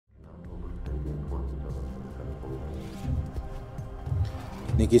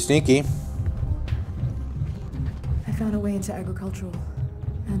Sneaky, sneaky. I found a way into agricultural,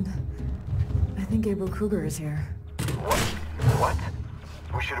 and I think Gabriel Kruger is here. What?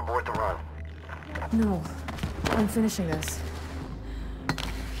 We should abort the run. No, I'm finishing this.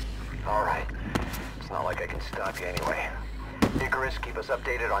 Alright. It's not like I can stop you anyway. Icarus, keep us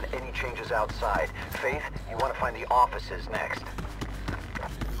updated on any changes outside. Faith, you want to find the offices next.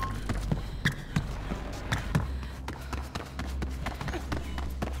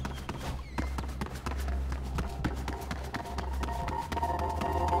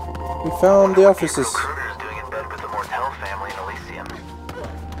 We found the offices. Kruger's doing in bed with the Mortel family in Elysium.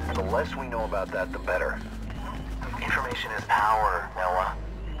 The less we know about that, the better. Information is power, Noah.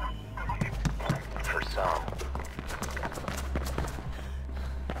 For some.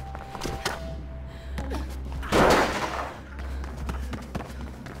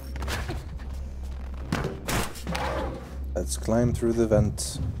 Let's climb through the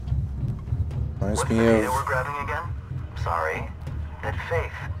vent. Reminds What's me the data of... we're grabbing again? Sorry. That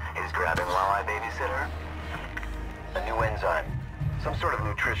Faith is grabbing while I babysit her. A new enzyme. Some sort of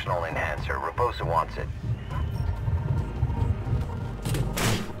nutritional enhancer. Raposa wants it.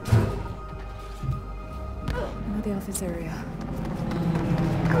 I'm at the office area.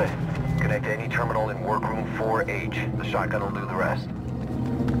 Good. Connect to any terminal in workroom 4H. The shotgun will do the rest.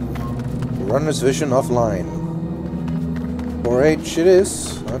 Runner's vision offline. 4H it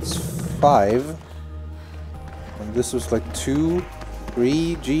is. That's 5. And this was like 2,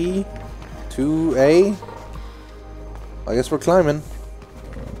 3G, 2A. I guess we're climbing.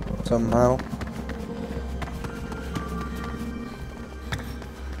 Somehow.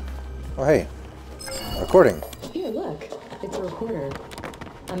 Oh hey. Recording. Here, look. It's a recorder.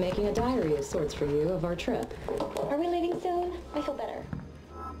 I'm making a diary of sorts for you of our trip. Are we leaving soon? I feel better.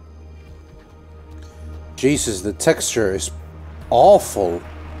 Jesus, the texture is awful.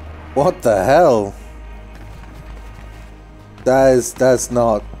 What the hell? That's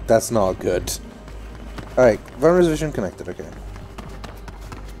not good. Alright, runner's vision connected, okay.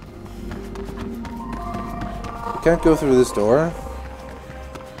 Can't go through this door.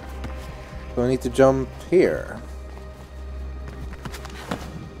 So I need to jump here.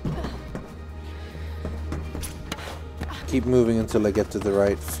 Keep moving until I get to the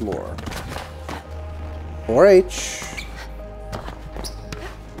right floor. 4H.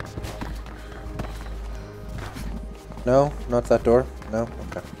 No, not that door. No?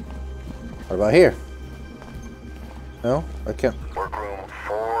 Okay. What about here? No? I can't. Workroom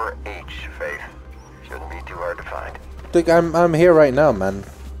 4H, Faith. Shouldn't be too hard to find. Look, I'm here right now, man.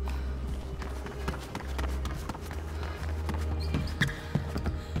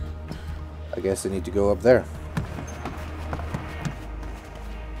 I guess I need to go up there.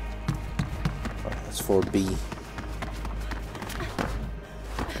 Oh, that's 4B.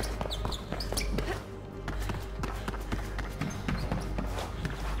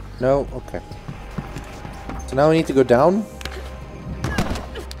 No? Okay. So now I need to go down?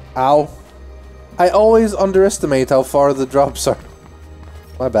 Ow. I always underestimate how far the drops are.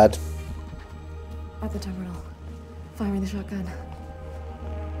 My bad. At the terminal. Firing the shotgun.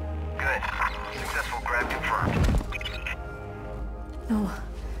 Good. Successful grab confirmed. No.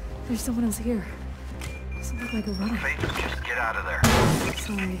 There's someone else here. Doesn't look like a runner. Faith, just get out of there.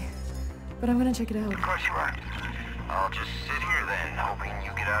 Sorry. But I'm gonna check it out. Of course you are. I'll just sit here then, hoping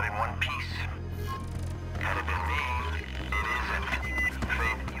you get out in one piece. Had it been me, it isn't.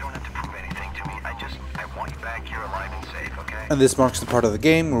 Faith, you don't have to prove anything to me. I want you back here alive and safe, okay? And this marks the part of the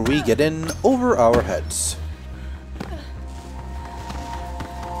game where we get in over our heads.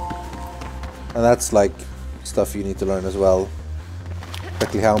 And that's like stuff you need to learn as well.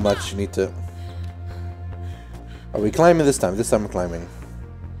 Exactly how much you need to... Are we climbing this time? This time we're climbing.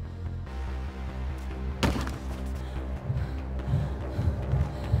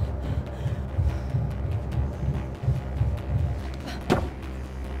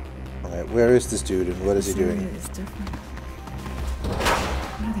 Alright, where is this dude and what is he doing? It's different.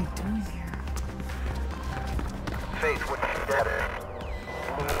 What are they doing here? Faith, what you got it?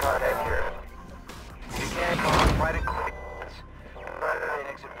 You need contact here. You can't call right at quick. Right at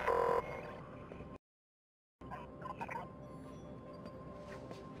exit.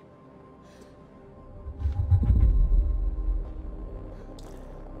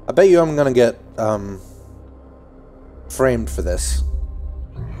 I bet you I'm gonna get framed for this.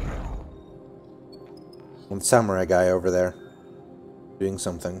 One samurai guy over there doing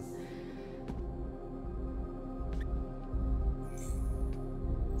something.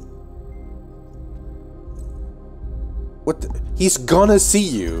 What the? He's gonna see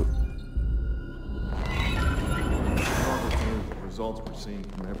you. Result results we're seeing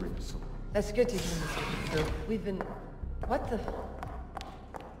from every facility. That's good to hear, Mr. Kruger. We've been... What the...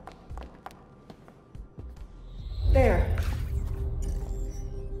 There.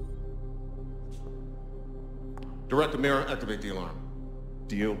 Director Mira, activate the alarm.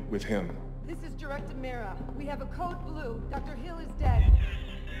 Deal with him. This is Director Mira. We have a code blue. Dr. Hill is dead.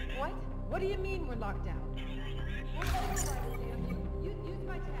 What? What do you mean we're locked down? Use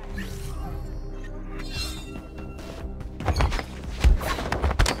my tag.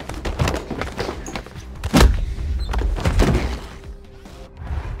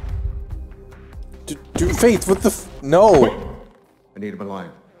 Faith, what the no! Wait. I need him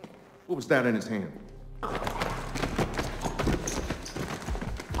alive. What was that in his hand?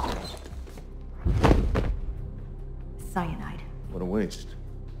 Cyanide. What a waste.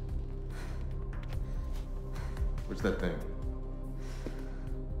 What's that thing?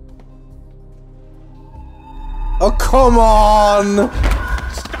 Oh, come on!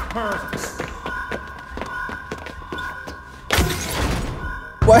 Stop her!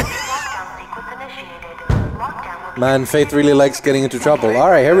 What? Man, Faith really likes getting into trouble.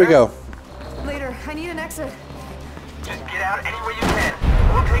 Alright, here we go. Later, I need an exit. Just get out any way you can.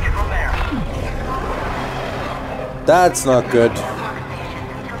 We'll take it from there. That's not good.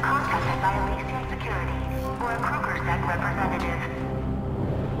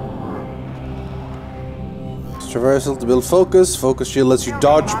 It's traversal to build focus. Focus shield lets you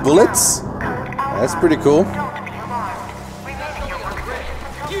dodge bullets. That's pretty cool.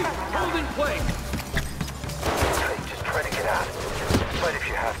 Just try to get out. Fight if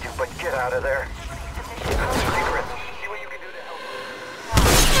you have to, but get out of there. See what you can do to help.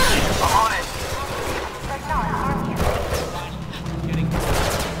 I'm on it.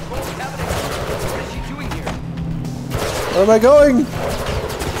 What is she doing here? Where am I going?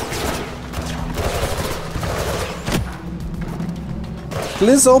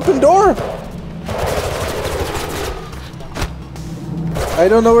 Liz, open door! I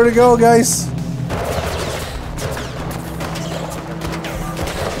don't know where to go, guys.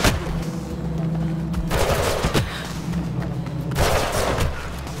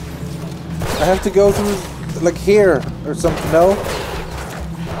 I have to go through, like, here or something. No?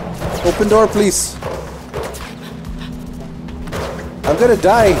 Open door, please. I'm gonna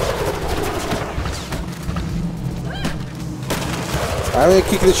die. I'm gonna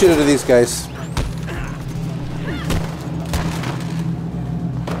kick the shit out of these guys.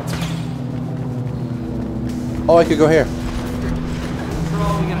 Oh, I could go here.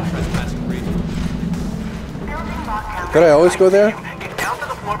 Could I always go there? Get down to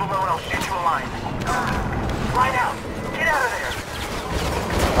the floor below and I'll shoot you a line. Slide out. Get out of there.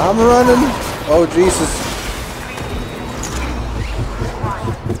 I'm running. Oh, Jesus.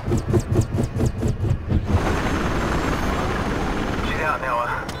 She's out,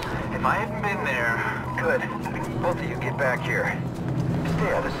 Noah. If I hadn't been there... Good. Both of you get back here.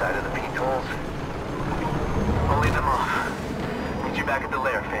 Stay out of sight of the peatholes. I'll lead them off. Meet you back at the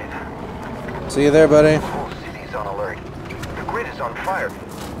lair, Faith. See you there, buddy. The whole city's on alert. The grid is on fire.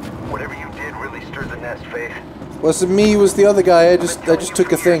 Whatever you did really stirred the nest, Faith. Wasn't me, it was the other guy. I just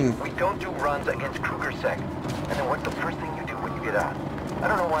took a thing. We don't do runs against Kruger Sec. And then what's the first thing you do when you get out? I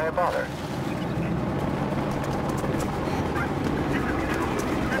don't know why I bother.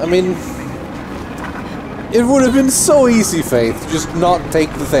 I mean, it would have been so easy, Faith, to just not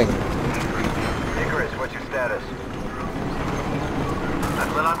take the thing. Icarus, what's your status?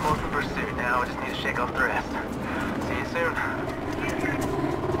 I've let out motion pursuit now. I just need to shake off the rest. See you soon.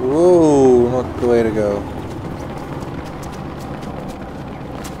 Whoa, not the way to go.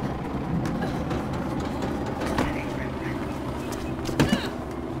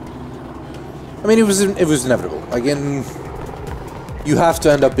 I mean, it was inevitable. Again, you have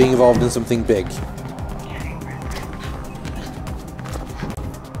to end up being involved in something big.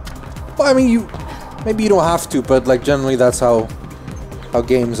 Well, I mean, maybe you don't have to, but like generally that's how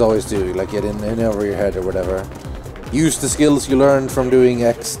games always do. Like get in over your head or whatever. Use the skills you learned from doing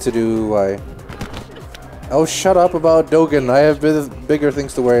X to do Y. Oh, shut up about Dogen. I have bigger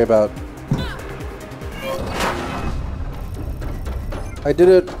things to worry about. I did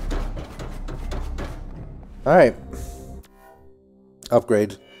it. Alright.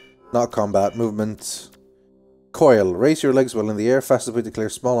 Upgrade. Not combat. Movement. Coil. Raise your legs while in the air. Fastest way to clear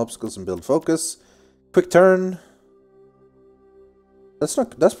small obstacles and build focus. Quick turn. That's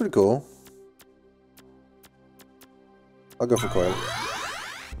pretty cool. I'll go for coil.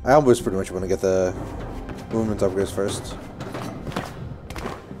 I always pretty much want to get the movement upgrades first.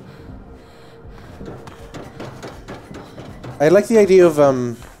 I like the idea of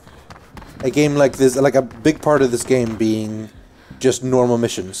a game like this, like a big part of this game being just normal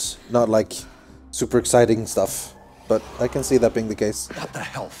missions, not like super exciting stuff. But I can see that being the case. What the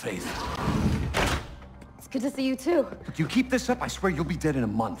hell, Faith? It's good to see you too. If you keep this up, I swear you'll be dead in a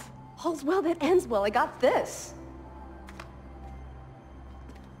month. All's well that ends well. I got this.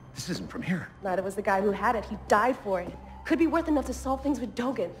 This isn't from here. Neither was the guy who had it. He died for it. Could be worth enough to solve things with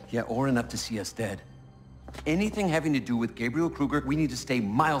Dogen. Yeah, or enough to see us dead. Anything having to do with Gabriel Kruger, we need to stay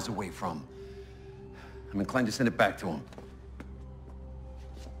miles away from. I'm inclined to send it back to him.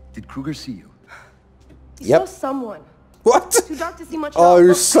 Did Kruger see you? He Yep. saw someone. What? Too dark to see much. Oh,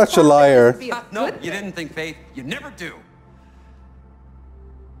 you're such a liar. No, you didn't think, Faith. You never do.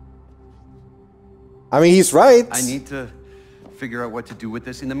 I mean, he's right. I need to figure out what to do with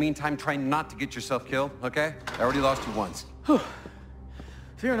this. In the meantime, try not to get yourself killed, okay? I already lost you once.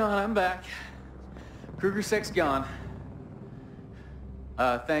 Fear not, I'm back. Kruger Sec's gone.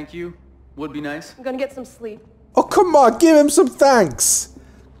 Thank you. Would be nice. I'm gonna get some sleep. Oh, come on, give him some thanks.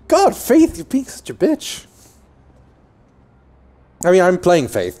 God, Faith, you're being such a bitch. I mean, I'm playing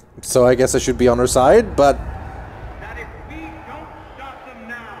Faith, so I guess I should be on her side, but... That if we don't stop them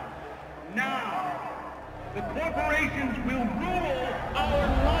now, the corporations will rule our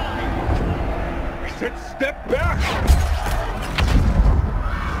lives. I said step back!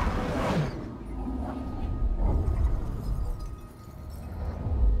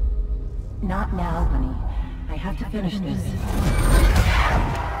 Not now, honey. I have to finish this.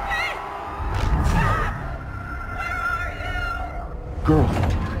 Girl,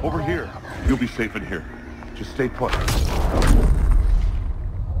 over here. You'll be safe in here. Just stay put.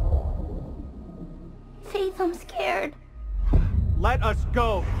 Faith, I'm scared. Let us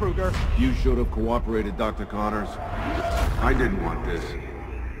go, Kruger. You should have cooperated, Dr. Connors. I didn't want this.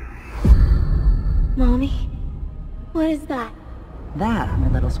 Mommy? What is that? That, my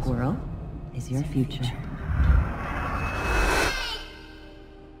little squirrel, is your future.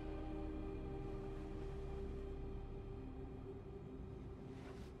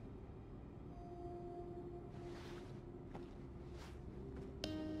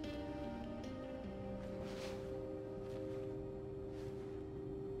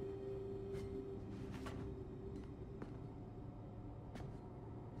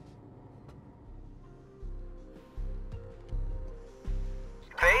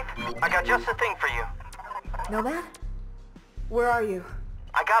 Faith, I got just the thing for you. Nomad? Where are you?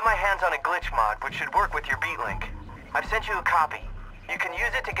 I got my hands on a glitch mod, which should work with your beat link. I've sent you a copy. You can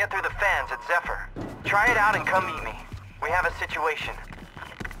use it to get through the fans at Zephyr. Try it out and come meet me. We have a situation.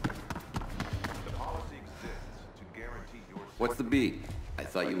 What's the beat? I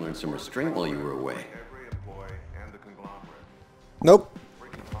thought you learned some restraint while you were away. Nope.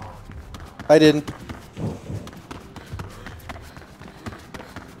 I didn't.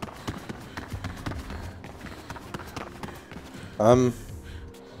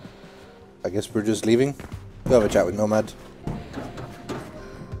 I guess we're just leaving. We'll have a chat with Nomad.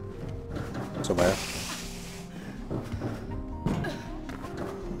 Somewhere.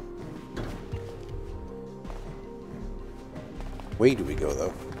 Where do we go,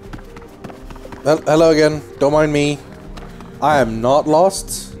 though? Well, hello again. Don't mind me. I am not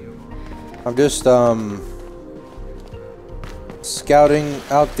lost. I'm just, scouting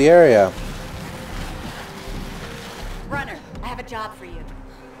out the area. Runner, I have a job for you.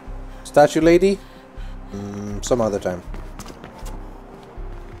 Statue lady? Some other time.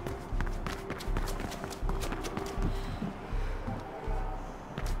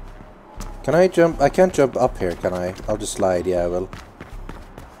 Can I jump? I can't jump up here, can I? I'll just slide. Yeah, I will.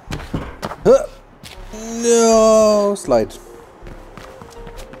 Huh! No! Slide.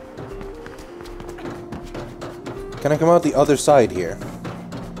 Can I come out the other side here?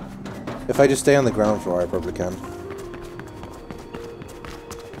 If I just stay on the ground floor, I probably can.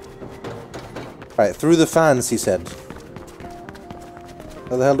 Alright, through the fans, he said.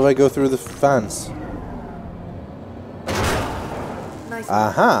 How the hell do I go through the fans? Nice.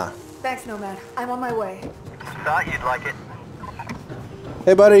 Aha! Thanks, Nomad. I'm on my way. Thought you'd like it.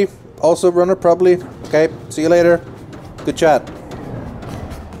 Hey, buddy. Also runner, probably. Okay, see you later. Good chat.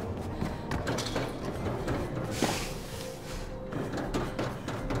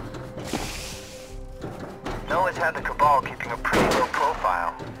 Noah's had the Cabal keeping a pretty low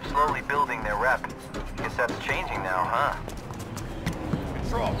profile, slowly building their rep. Guess that's changing now, huh?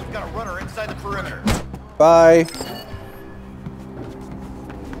 Control, we've got a runner inside the perimeter. Bye.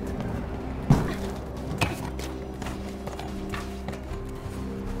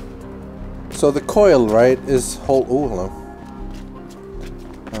 So the coil, right, is whole. Oh, hello.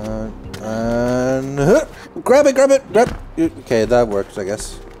 And grab it, grab it, grab. Okay, that works, I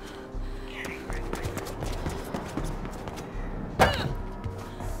guess.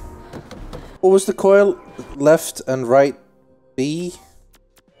 What was the coil? Left and right B?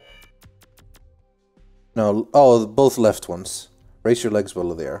 No, oh, both left ones. Raise your legs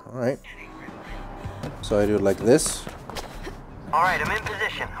below there, alright. So I do it like this. Alright, I'm in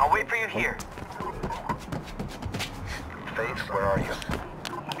position. I'll wait for you here. Faith, where are you?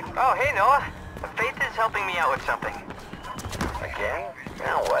 Oh, hey Noah. Faith is helping me out with something. Again?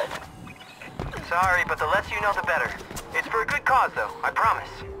 Now what? Sorry, but the less you know, the better. It's for a good cause, though. I promise.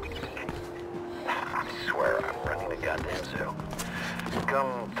 I swear I'm running the goddamn zoo.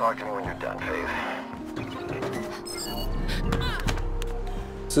 Come talk to me when you're done, Faith.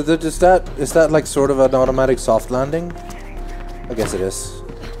 So is that like sort of an automatic soft landing? I guess it is.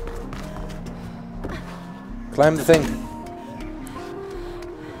 Climb the thing.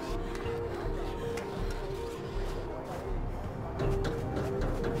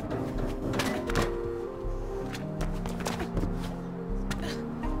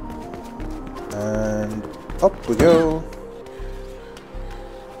 And up we go.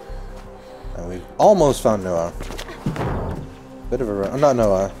 And we've almost found Noah. Bit of a not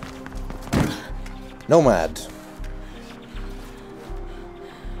Noah. Nomad.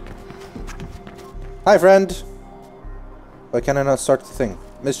 Hi, friend. Why can I not start the thing?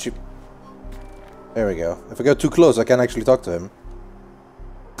 Missed you. There we go. If I go too close, I can't actually talk to him.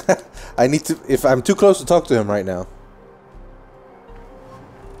 I need to. If I'm too close to talk to him right now.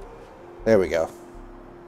 There we go.